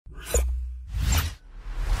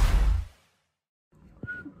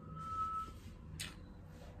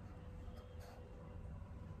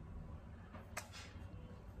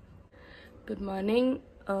Good morning.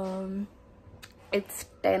 It's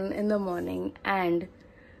 10 in the morning and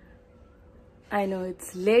I know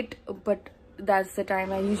it's late, but that's the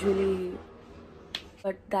time I usually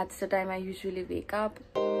wake up.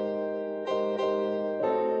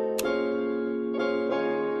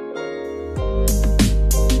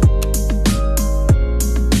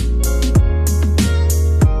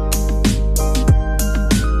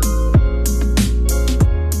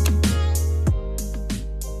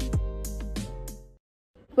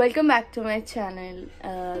 Welcome back to my channel.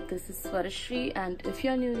 This is Swarshree, and if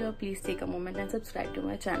you're new here, please take a moment and subscribe to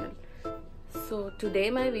my channel. So today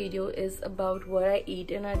my video is about what I eat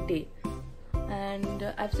in a day, and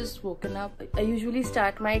I've just woken up. I usually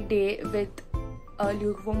start my day with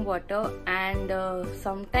lukewarm water and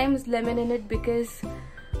sometimes lemon in it because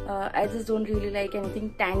I just don't really like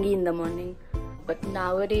anything tangy in the morning. But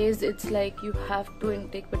nowadays it's like you have to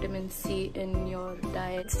intake vitamin C in your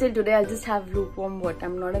diet. Still today I'll just have lukewarm water.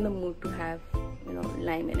 I'm not in the mood to have,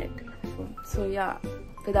 lime in it. So yeah,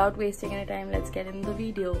 without wasting any time, let's get in the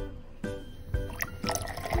video.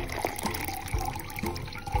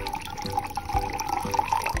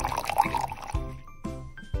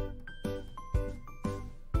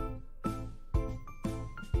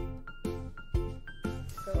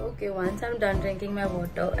 Okay, once I'm done drinking my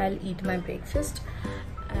water, I'll eat my breakfast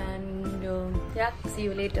and yeah, see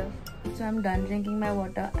you later. So I'm done drinking my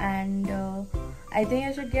water and I think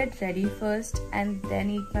I should get ready first and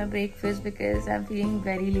then eat my breakfast because I'm feeling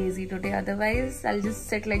very lazy today. Otherwise, I'll just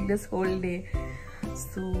sit like this whole day.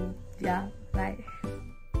 So yeah, bye.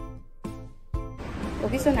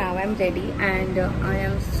 Okay, so now I'm ready and I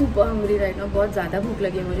am super hungry right now. बहुत ज़्यादा भूख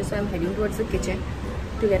लगी है मुझे, so I'm heading towards the kitchen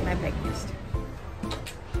to get my breakfast.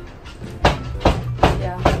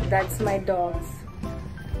 Yeah, that's my dogs.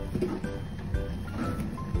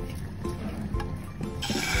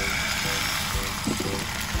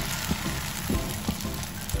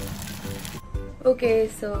 Okay,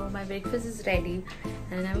 so my breakfast is ready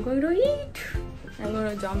and I'm going to eat. I'm going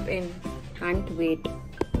to jump in. Can't wait.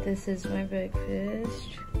 This is my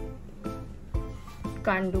breakfast.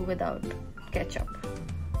 Can't do without ketchup.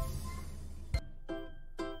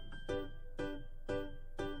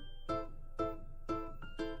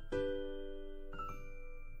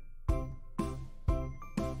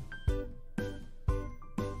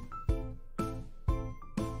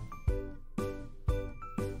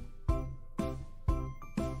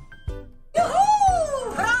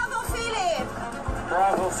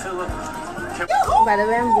 By the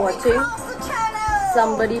way, I'm watching.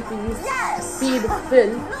 Somebody please feed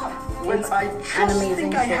Phil. It's an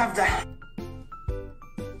amazing show.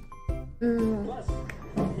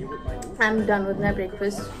 I'm done with my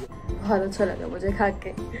breakfast. बहुत अच्छा लगा मुझे खा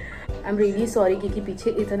के. I'm really sorry क्योंकि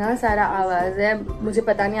पीछे इतना सारा आवाज़ है. मुझे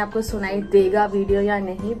पता नहीं आपको सुनाई देगा वीडियो या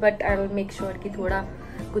नहीं, but I will make sure कि थोड़ा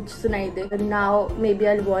कुछ सुनाई दे. Now maybe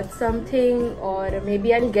I'll watch something or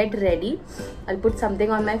maybe I'll get ready. I'll put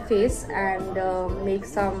something on my face and make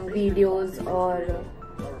some videos or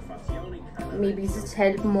maybe just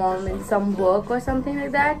help mom in some work or something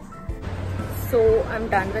like that. So I'm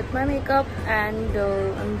done with my makeup and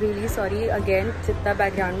I'm really sorry again जितना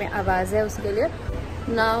background में आवाज़ है उसके लिए.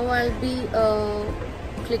 Now I'll be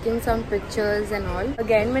clicking some pictures and all.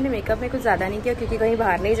 Again मैंने makeup में कुछ ज़्यादा नहीं किया क्योंकि कहीं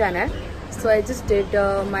बाहर नहीं जाना है. So I just did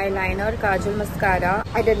my liner, kajal, mascara.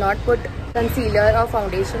 I did not put concealer or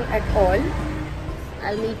foundation at all.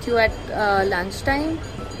 I'll meet you at lunchtime.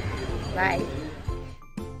 Bye.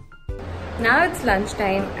 Now it's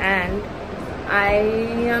lunchtime and I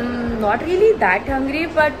am not really that hungry,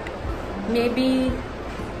 but maybe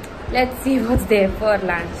let's see what's there for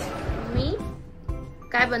lunch. Me?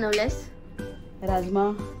 काय बनवलेस? राजमा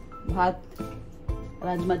भात,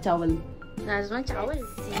 राजमा चावल. राजमा चावल.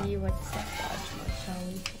 See what's rajma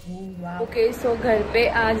चावल. Oh wow. Okay, so घर पे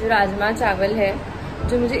आज राजमा चावल है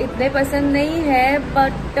जो मुझे इतने पसंद नहीं है,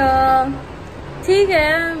 बट ठीक है,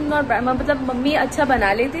 नॉट बैड. मतलब मम्मी अच्छा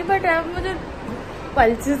बना लेती, बट मुझे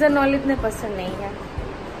पल्सेस एंड ऑल इतने पसंद नहीं है.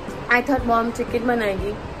 आई थॉट मॉम चिकन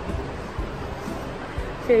बनाएगी,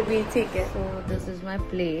 फिर भी ठीक है. So this is my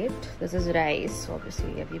plate. This is rice.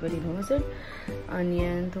 Obviously everybody knows it.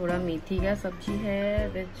 Onion, थोड़ा मेथी का सब्जी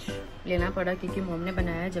है which लेना पड़ा क्योंकि मॉम ने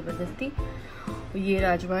बनाया जबरदस्ती. ये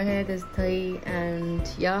राजमा है, this दही,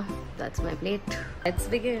 and yeah, that's my plate. Let's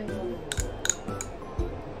begin.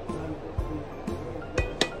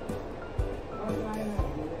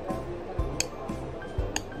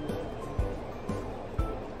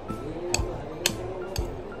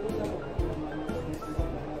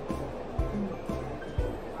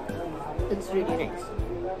 It's really nice.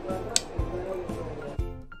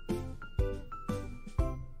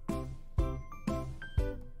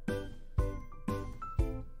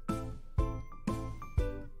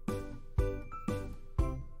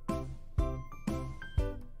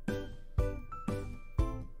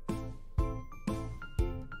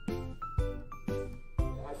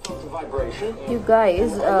 You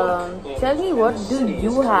guys, tell me, what do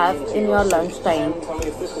you have in your lunchtime?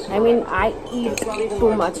 I mean, I eat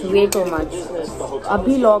too much, way too much.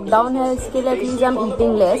 Abhi lockdown hai, iske liye at least I'm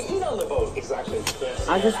eating less.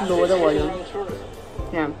 I'll just lower the volume.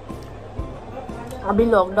 Yeah. Abhi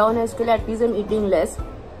lockdown hai, iske liye at least I'm eating less.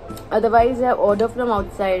 Otherwise, I order from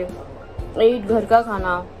outside. I eat ghar ka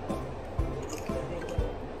khana.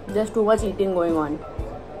 Just too much eating going on.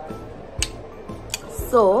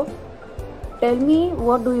 So, tell me,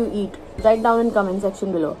 what do you eat? Write down in comment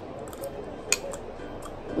section below.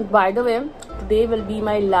 By the way, today will be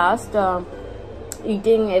my last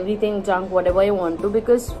eating everything junk, whatever I want to,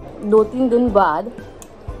 because 2-3 दिन बाद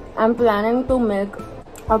I'm planning to make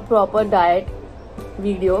a proper diet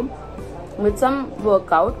video with some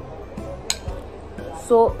workout.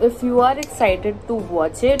 So if you are excited to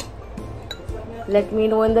watch it, let me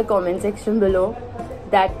know in the comment section below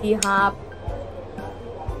that कि हाँ,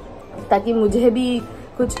 ताकि मुझे भी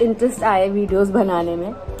कुछ interest आए videos बनाने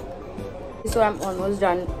में. So I'm almost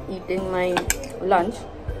done eating my lunch,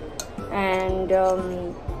 and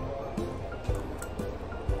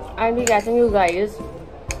I'll be catching you guys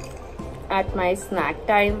at my snack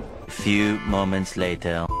time. Few moments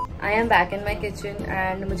later. I am back in my kitchen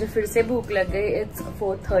and मुझे फिर से भूख लग गई. It's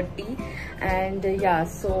 4:30 and yeah,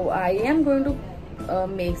 so I am going to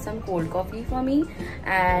make some cold coffee for me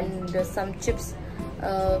and some chips.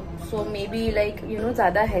 So maybe like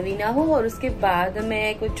ज़्यादा heavy ना हो और उसके बाद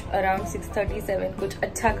मैं कुछ around 6:37 कुछ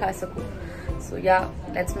अच्छा खा सकूँ. So yeah,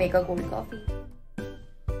 let's make a cold coffee.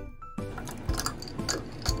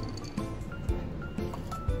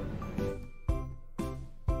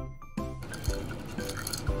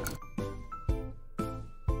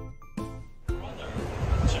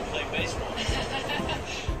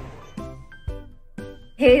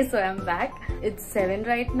 Hey, so I'm back. It's 7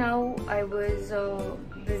 right now. I was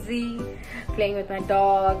busy playing with my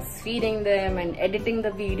dogs, feeding them and editing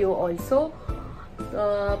the video also.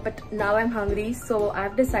 But now I'm hungry, so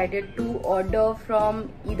I've decided to order from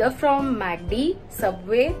either from McD,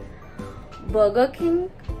 Subway, Burger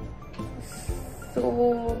King.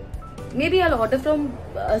 So maybe I'll order from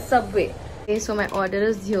Subway. Okay, so my order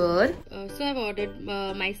is here. So I've ordered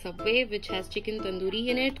my Subway, which has chicken tandoori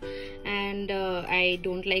in it, and I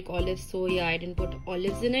don't like olives, so yeah, I didn't put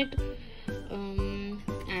olives in it.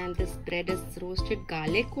 And this bread is roasted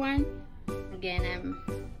garlic one. Again, I'm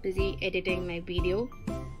busy editing my video,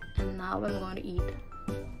 and now I'm going to eat.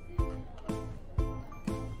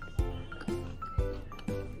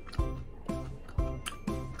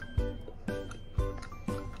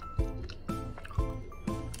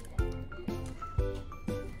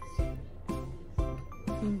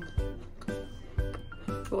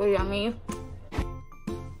 So yummy.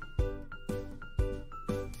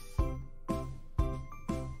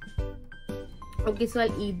 Okay, so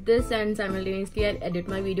I'll eat this and simultaneously I'll edit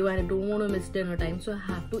my video, and I don't want to miss dinner time, so I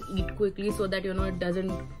have to eat quickly so that it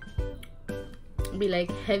doesn't be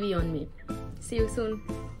like heavy on me. See you soon.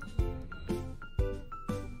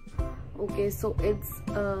 Okay, so it's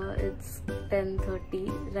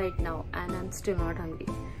 10:30 right now and I'm still not hungry.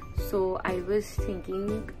 So I was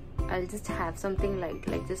thinking I'll just have something light,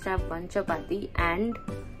 like just have one chapati and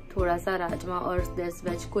thoda sa rajma, or there's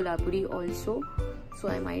veg kolhapuri also, so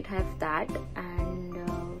I might have that, and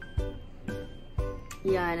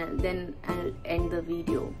yeah, and then I'll end the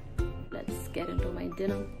video. Let's get into my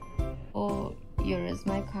dinner. Oh, here is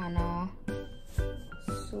my khana.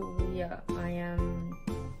 So yeah, I am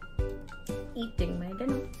eating my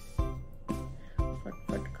dinner.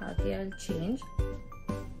 Fat kha ke I'll change.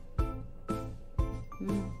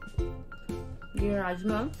 ये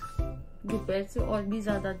राजमा दोपहर से और भी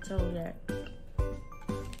ज्यादा अच्छा हो गया है.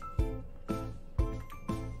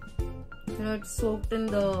 It's soaked in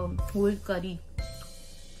the whole curry.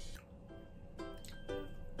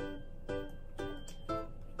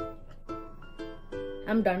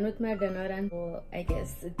 I'm done with my dinner, and I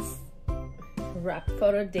guess it's wrap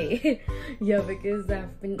for a day. Yeah, because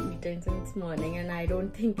I've been eating since morning and I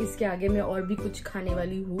don't think इसके आगे मैं और भी कुछ खाने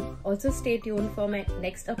वाली हूँ. Also stay tuned for my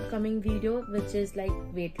next upcoming video, which is like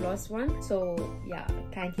weight loss one. So yeah,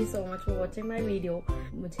 thank you so much for watching my video.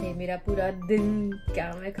 मुझे मेरा पूरा दिन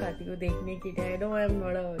क्या मैं खाती हूँ देखने के लिए. I know I'm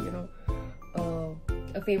not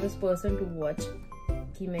a famous person to watch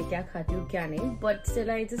कि मैं क्या खाती हूँ क्या नहीं, but still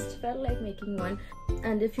I just felt like making one.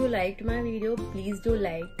 And if you liked my video, please do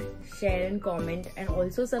like, share and comment, and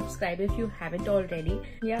also subscribe if you haven't already.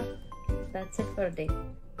 Yeah, that's it for today.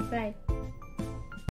 Bye.